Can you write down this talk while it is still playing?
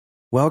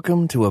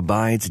Welcome to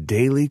Abide's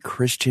Daily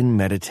Christian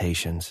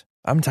Meditations.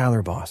 I'm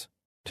Tyler Boss.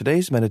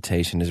 Today's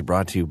meditation is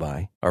brought to you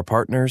by our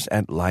partners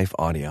at Life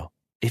Audio.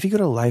 If you go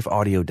to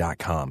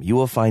lifeaudio.com, you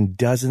will find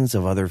dozens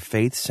of other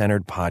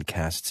faith-centered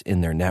podcasts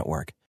in their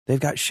network. They've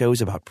got shows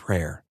about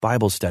prayer,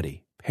 Bible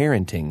study,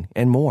 parenting,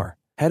 and more.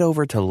 Head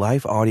over to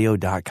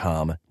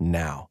lifeaudio.com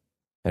now.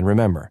 And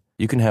remember,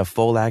 you can have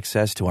full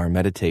access to our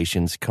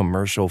meditations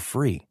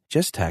commercial-free.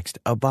 Just text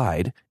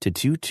ABIDE to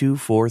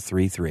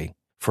 22433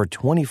 for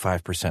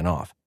 25%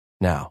 off.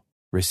 Now,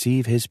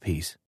 receive His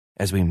peace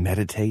as we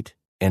meditate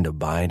and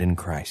abide in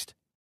Christ.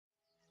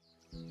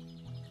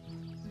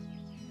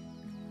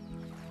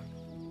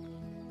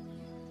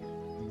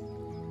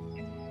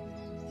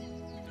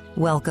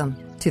 Welcome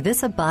to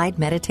this Abide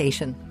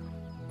Meditation.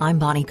 I'm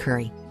Bonnie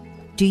Curry.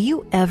 Do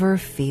you ever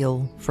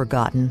feel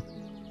forgotten?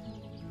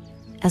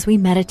 As we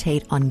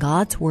meditate on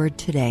God's Word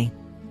today,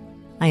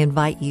 I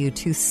invite you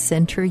to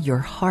center your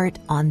heart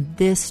on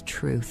this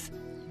truth.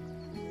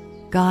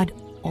 God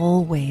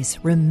always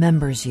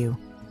remembers you.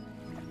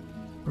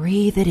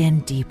 Breathe it in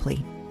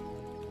deeply.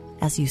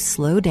 As you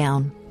slow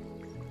down,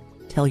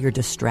 tell your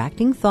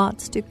distracting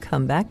thoughts to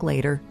come back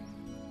later,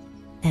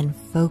 and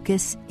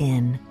focus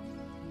in.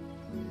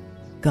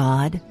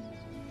 God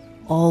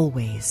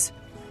always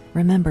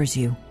remembers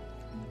you.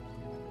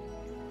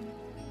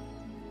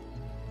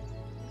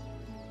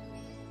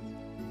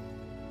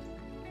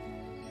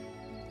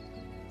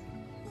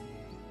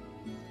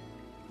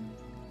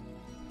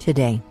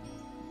 Today,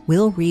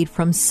 we'll read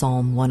from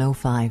Psalm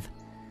 105,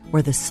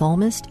 where the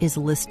psalmist is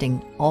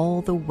listing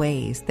all the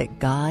ways that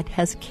God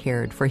has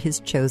cared for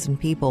His chosen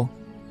people.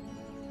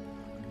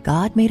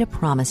 God made a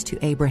promise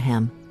to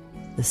Abraham,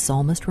 the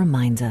psalmist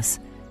reminds us,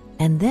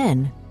 and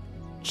then,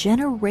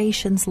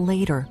 generations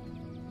later,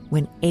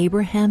 when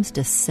Abraham's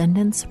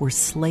descendants were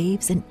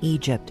slaves in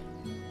Egypt,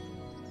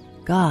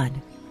 God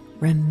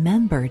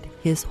remembered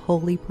His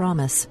holy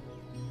promise,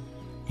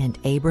 and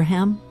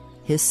Abraham,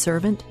 His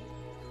servant,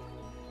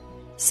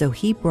 so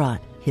He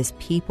brought His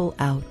people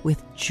out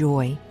with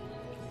joy,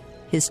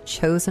 His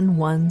chosen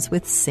ones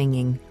with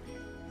singing.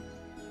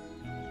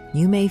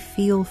 You may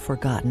feel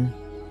forgotten,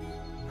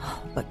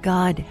 but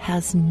God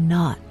has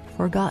not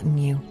forgotten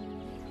you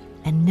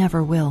and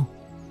never will.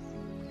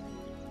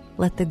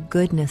 Let the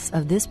goodness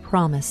of this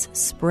promise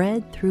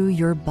spread through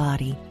your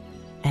body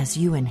as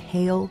you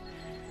inhale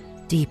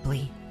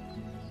deeply,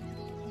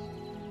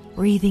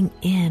 breathing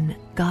in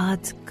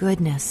God's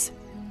goodness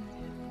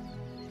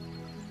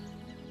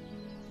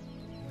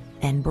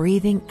and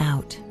breathing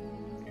out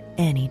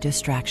any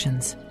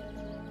distractions.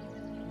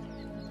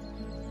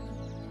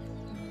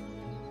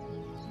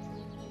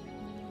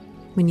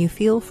 When you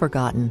feel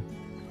forgotten,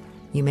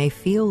 you may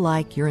feel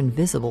like you're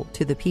invisible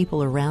to the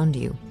people around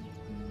you,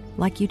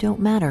 like you don't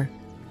matter.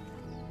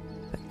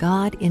 But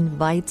God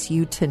invites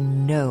you to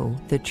know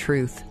the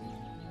truth.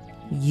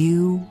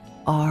 You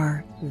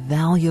are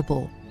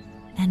valuable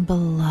and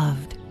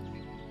beloved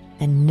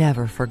and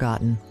never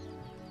forgotten.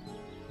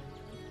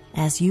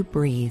 As you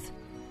breathe,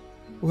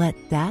 let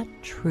that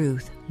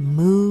truth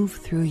move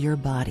through your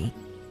body,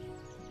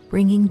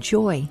 bringing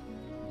joy,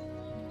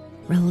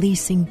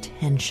 releasing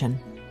tension,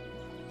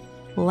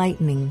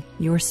 lightening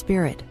your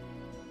spirit.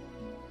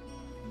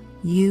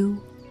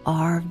 You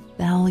are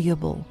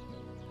valuable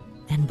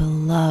and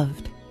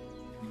beloved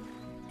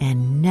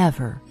and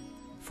never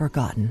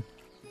forgotten.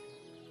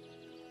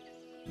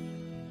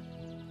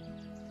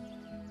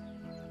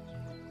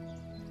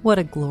 What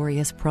a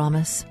glorious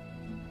promise!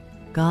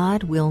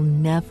 God will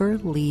never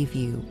leave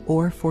you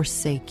or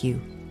forsake you.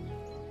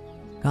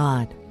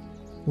 God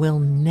will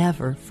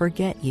never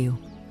forget you.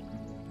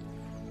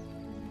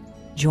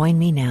 Join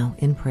me now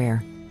in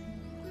prayer.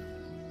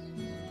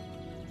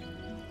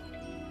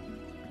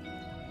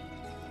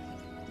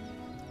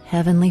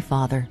 Heavenly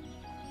Father,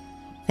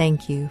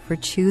 thank you for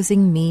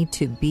choosing me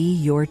to be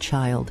your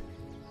child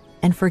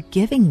and for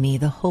giving me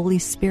the Holy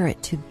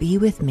Spirit to be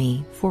with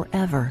me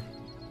forever.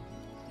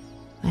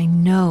 I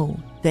know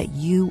that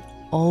you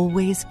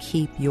always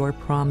keep your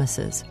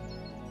promises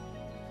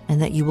and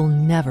that you will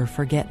never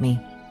forget me.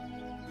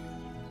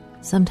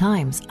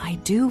 Sometimes I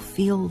do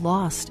feel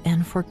lost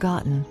and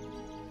forgotten.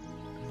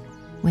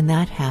 When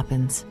that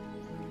happens,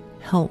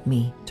 help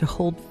me to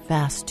hold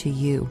fast to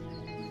you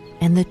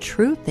and the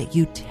truth that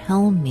you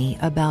tell me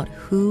about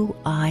who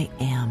I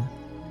am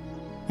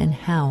and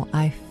how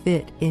I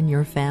fit in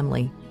your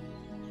family.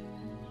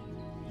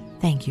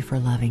 Thank you for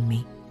loving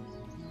me.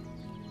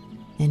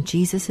 In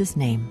Jesus'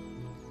 name,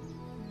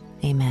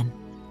 amen.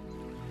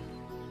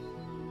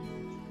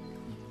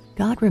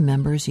 God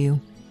remembers you.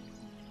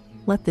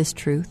 Let this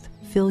truth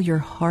fill your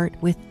heart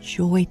with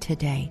joy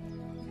today.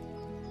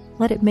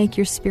 Let it make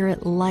your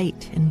spirit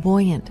light and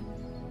buoyant.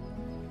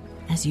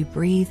 As you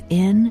breathe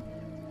in,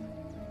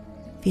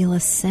 feel a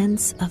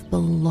sense of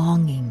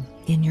belonging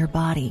in your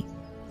body.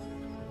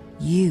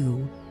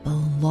 You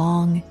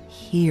belong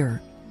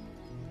here.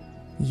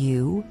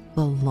 You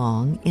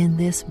belong in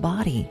this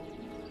body.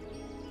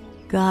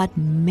 God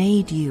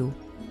made you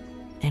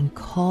and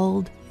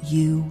called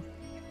you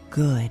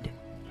good.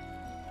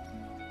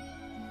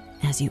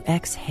 as you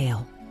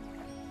exhale,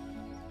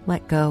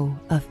 let go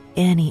of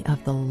any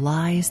of the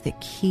lies that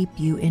keep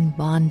you in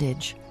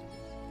bondage,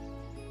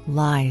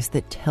 lies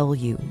that tell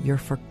you you're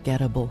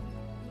forgettable,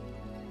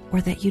 or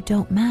that you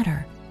don't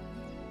matter,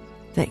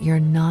 that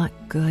you're not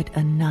good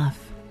enough.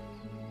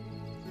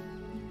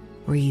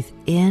 Breathe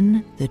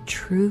in the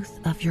truth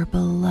of your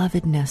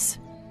belovedness.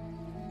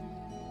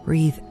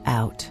 Breathe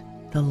out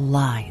the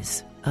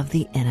lies of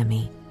the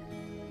enemy.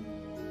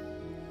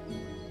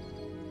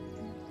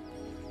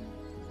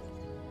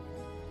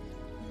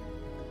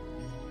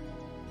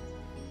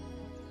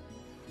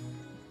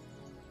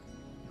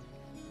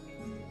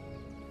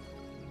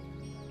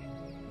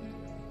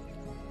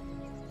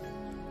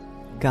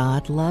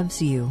 God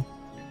loves you,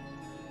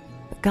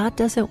 but God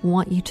doesn't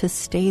want you to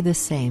stay the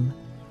same.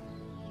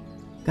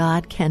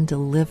 God can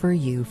deliver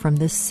you from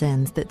the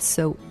sins that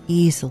so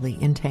easily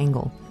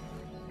entangle.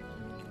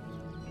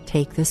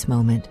 Take this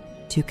moment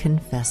to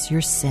confess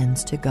your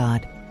sins to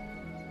God,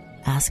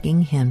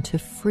 asking Him to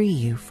free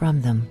you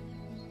from them.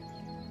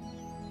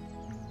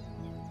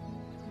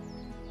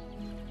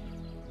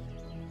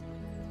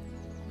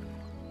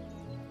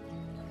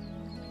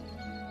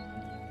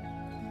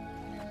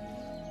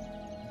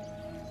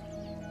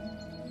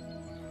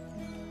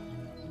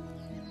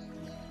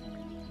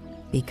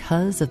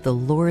 Because of the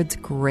Lord's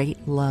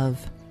great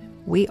love,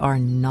 we are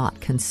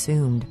not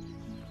consumed.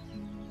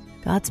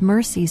 God's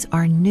mercies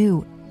are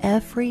new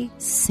every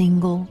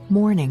single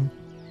morning.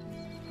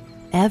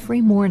 Every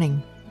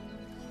morning,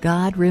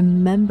 God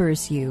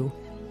remembers you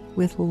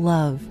with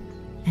love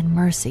and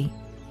mercy.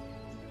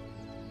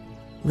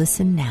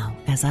 Listen now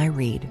as I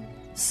read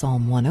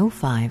Psalm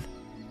 105,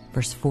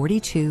 verse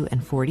 42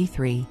 and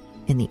 43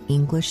 in the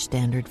English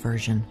Standard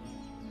Version.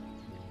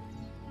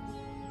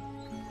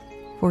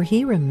 For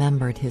He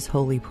remembered His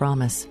holy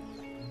promise,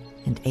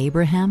 and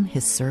Abraham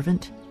His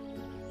servant.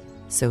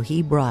 So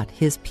He brought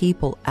His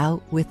people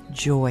out with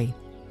joy,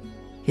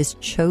 His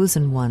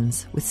chosen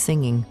ones with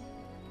singing.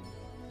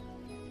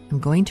 I'm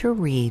going to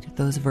read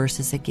those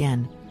verses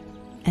again,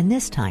 and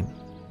this time,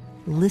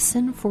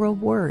 listen for a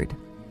word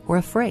or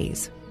a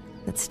phrase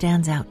that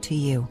stands out to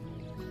you.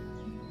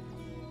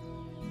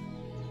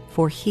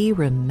 For He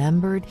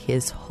remembered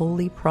His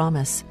holy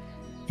promise,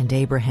 and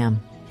Abraham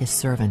His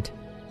servant.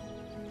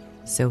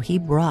 So He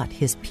brought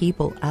His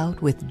people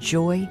out with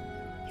joy,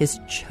 His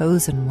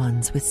chosen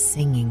ones with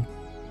singing.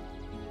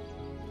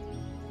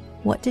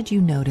 What did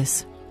you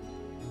notice?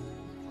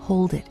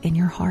 Hold it in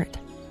your heart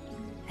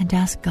and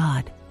ask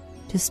God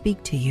to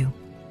speak to you.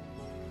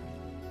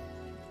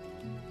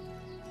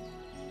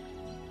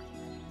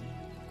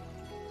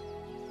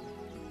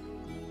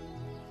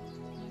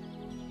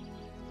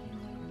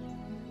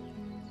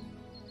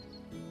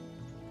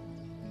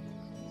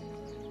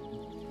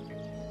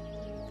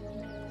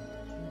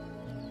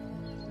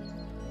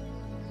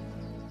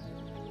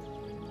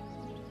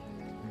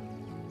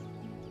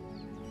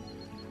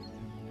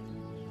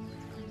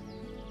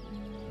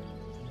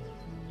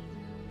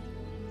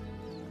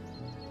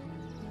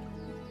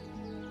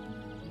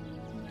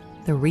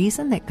 The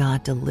reason that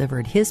God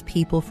delivered His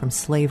people from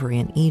slavery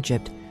in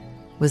Egypt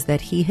was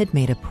that He had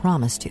made a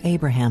promise to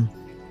Abraham.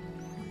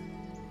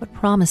 What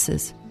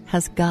promises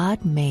has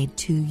God made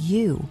to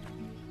you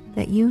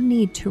that you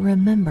need to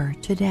remember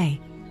today?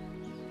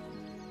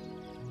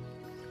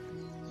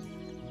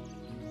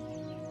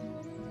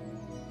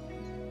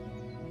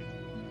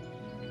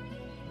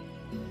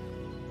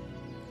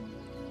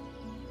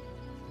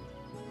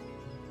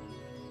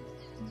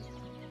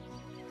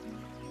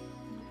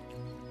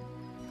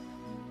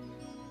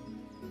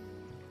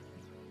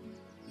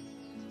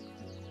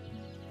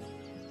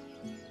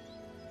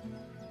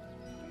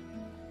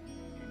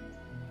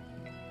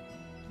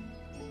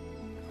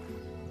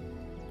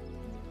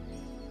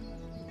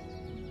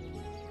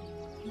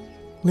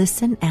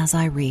 Listen as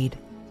I read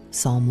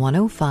Psalm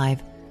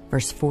 105,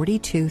 verse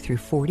 42 through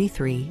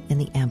 43 in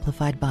the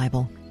Amplified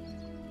Bible.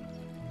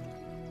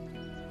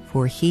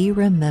 For He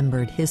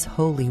remembered His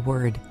holy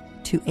word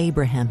to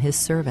Abraham His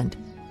servant.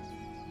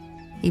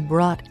 He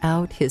brought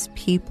out His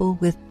people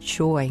with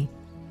joy,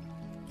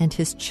 and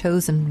His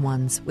chosen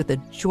ones with a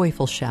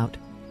joyful shout.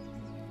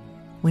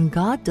 When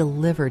God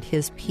delivered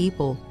His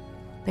people,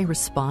 they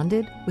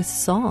responded with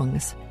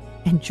songs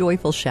and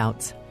joyful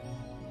shouts.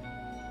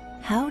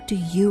 How do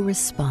you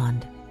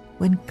respond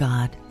when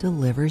God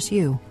delivers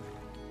you?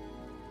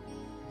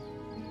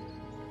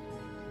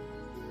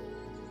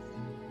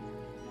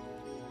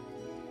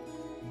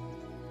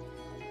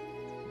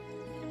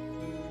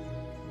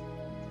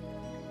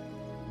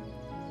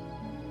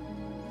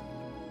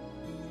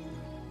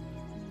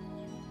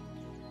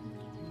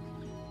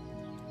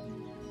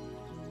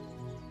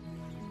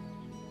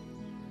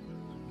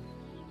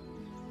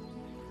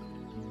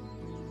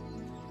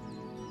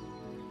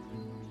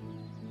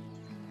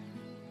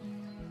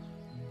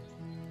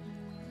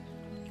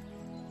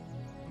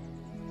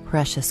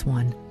 Precious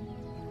one,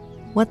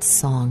 what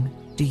song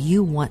do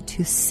you want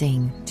to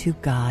sing to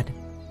God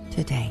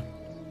today?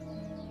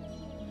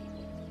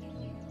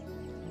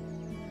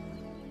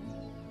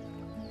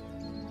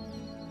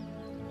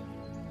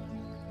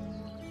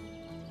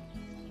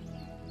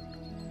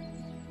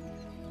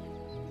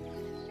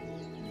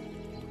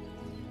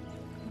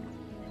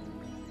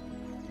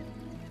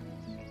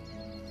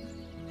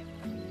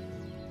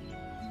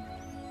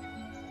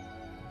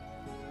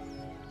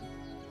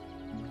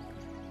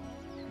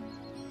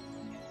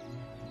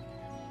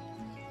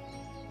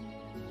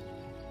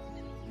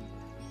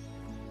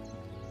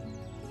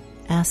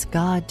 ask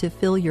God to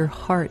fill your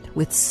heart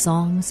with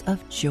songs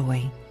of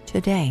joy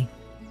today.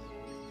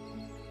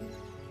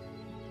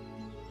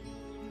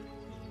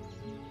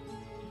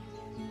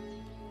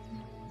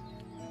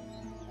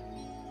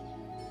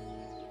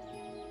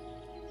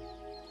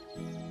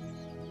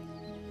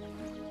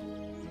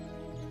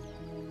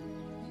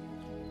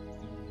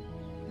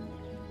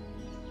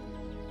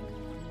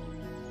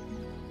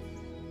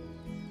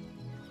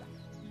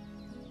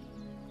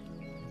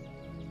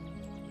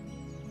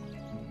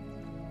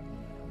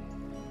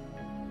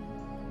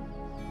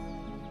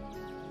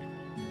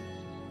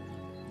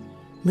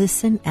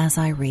 Listen as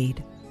I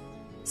read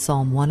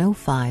Psalm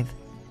 105,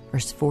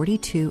 verse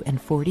 42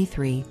 and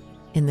 43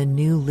 in the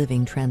New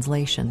Living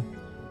Translation.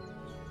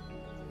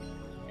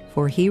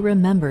 For he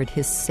remembered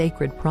his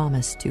sacred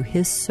promise to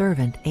his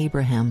servant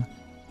Abraham.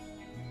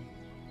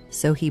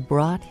 So he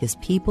brought his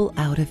people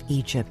out of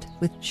Egypt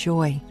with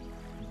joy,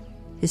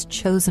 his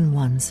chosen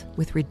ones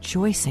with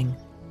rejoicing.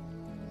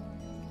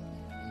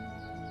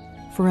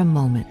 For a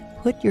moment,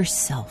 put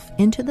yourself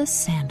into the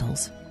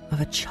sandals of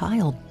a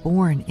child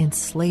born in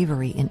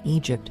slavery in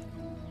Egypt.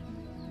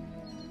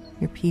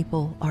 Your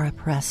people are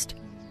oppressed,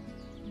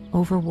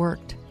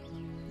 overworked,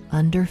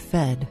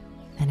 underfed,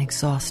 and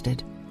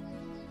exhausted.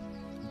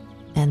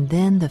 And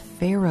then the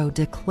Pharaoh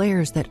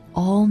declares that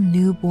all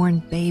newborn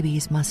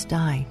babies must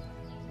die.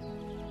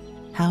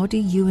 How do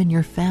you and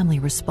your family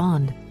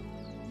respond?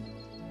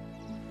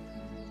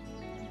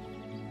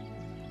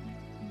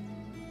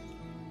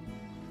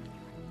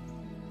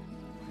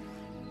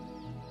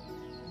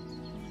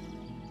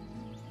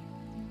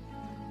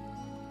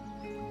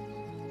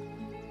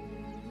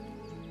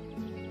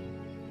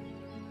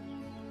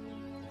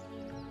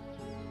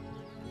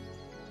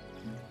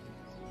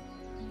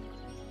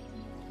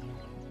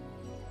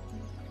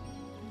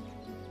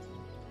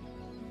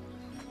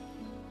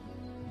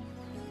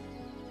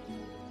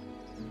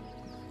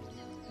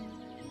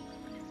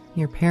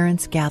 Your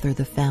parents gather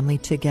the family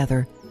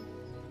together,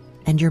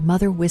 and your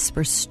mother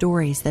whispers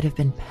stories that have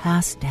been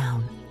passed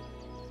down.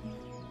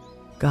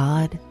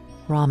 God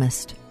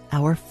promised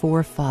our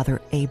forefather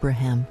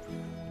Abraham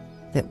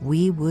that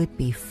we would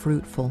be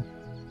fruitful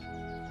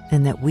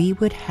and that we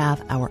would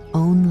have our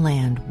own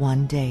land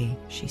one day,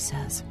 she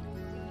says.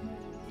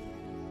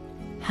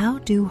 How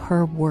do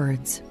her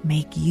words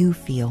make you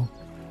feel?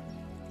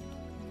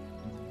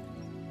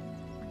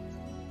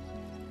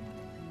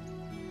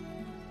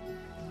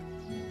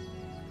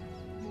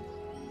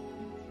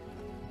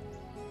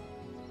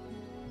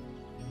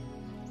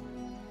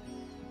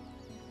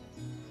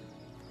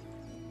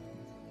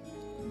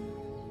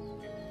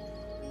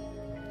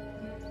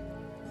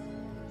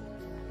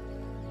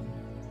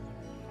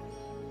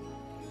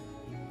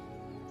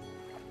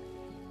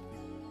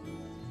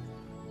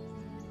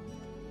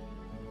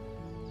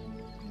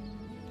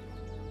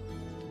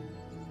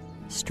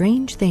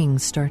 Strange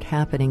things start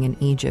happening in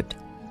Egypt.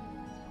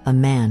 A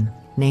man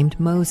named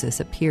Moses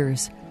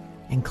appears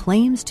and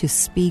claims to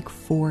speak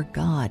for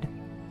God.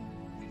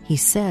 He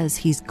says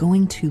he's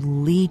going to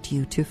lead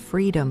you to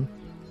freedom.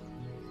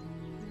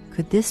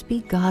 Could this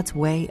be God's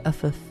way of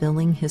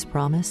fulfilling his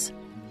promise?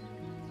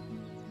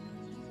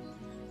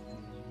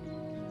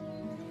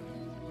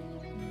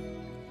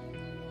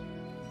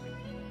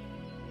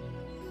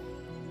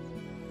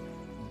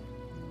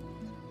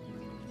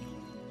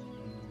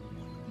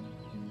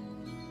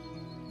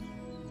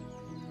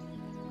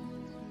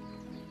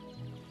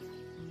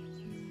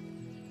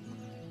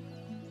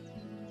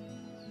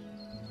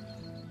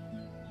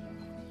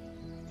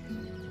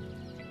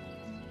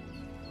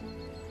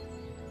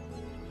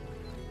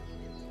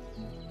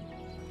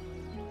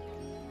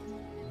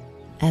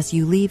 As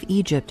you leave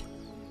Egypt,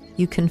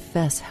 you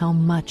confess how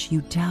much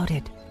you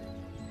doubted.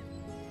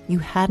 You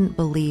hadn't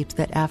believed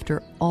that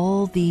after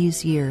all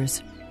these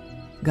years,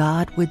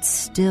 God would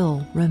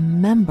still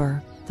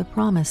remember the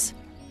promise.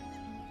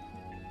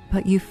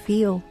 But you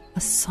feel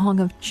a song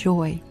of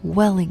joy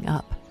welling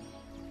up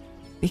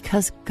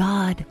because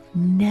God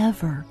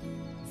never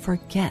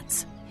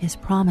forgets his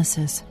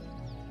promises.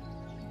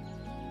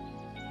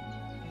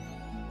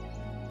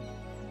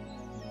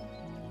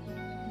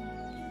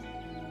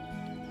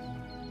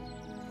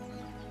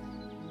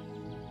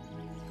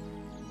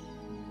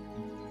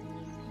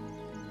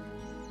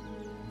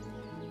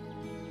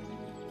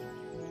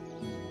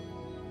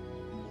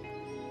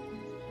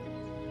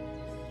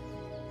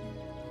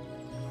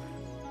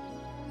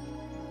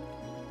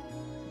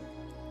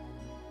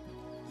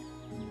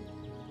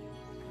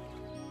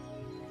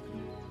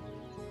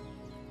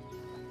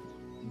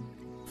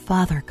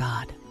 Father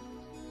God,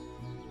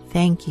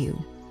 thank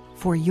you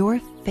for your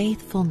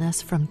faithfulness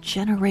from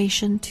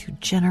generation to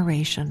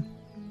generation.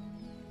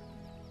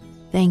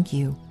 Thank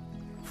you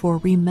for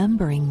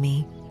remembering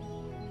me.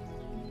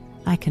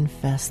 I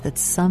confess that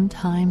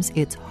sometimes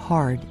it's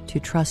hard to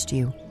trust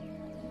you.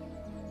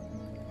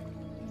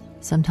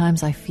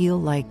 Sometimes I feel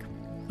like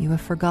you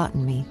have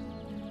forgotten me,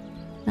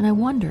 and I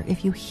wonder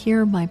if you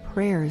hear my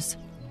prayers.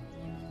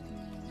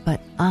 But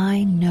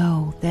I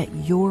know that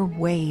your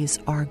ways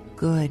are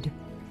good,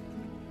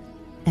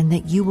 and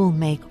that you will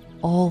make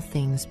all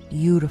things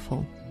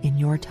beautiful in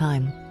your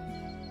time.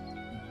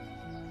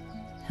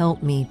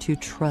 Help me to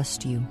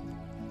trust you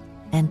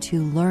and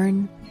to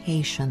learn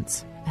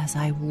patience as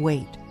I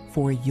wait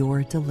for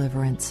your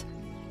deliverance.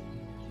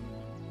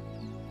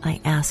 I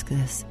ask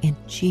this in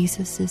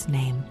Jesus'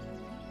 name.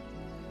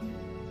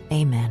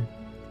 Amen.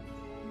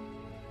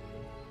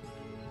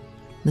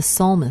 The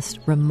psalmist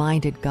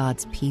reminded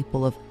God's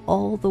people of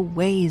all the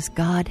ways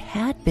God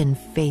had been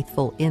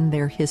faithful in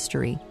their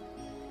history.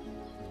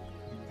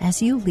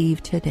 As you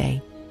leave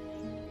today,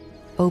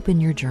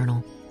 open your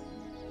journal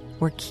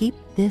or keep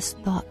this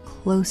thought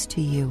close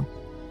to you.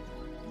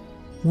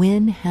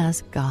 When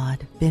has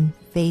God been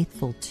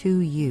faithful to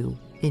you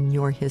in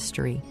your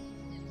history?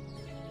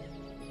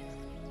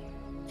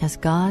 As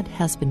God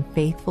has been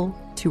faithful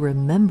to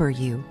remember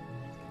you,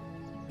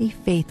 be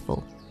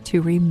faithful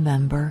to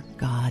remember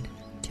God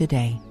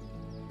today.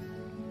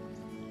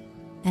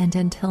 And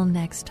until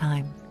next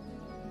time,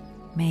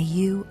 may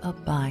you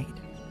abide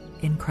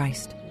in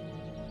Christ.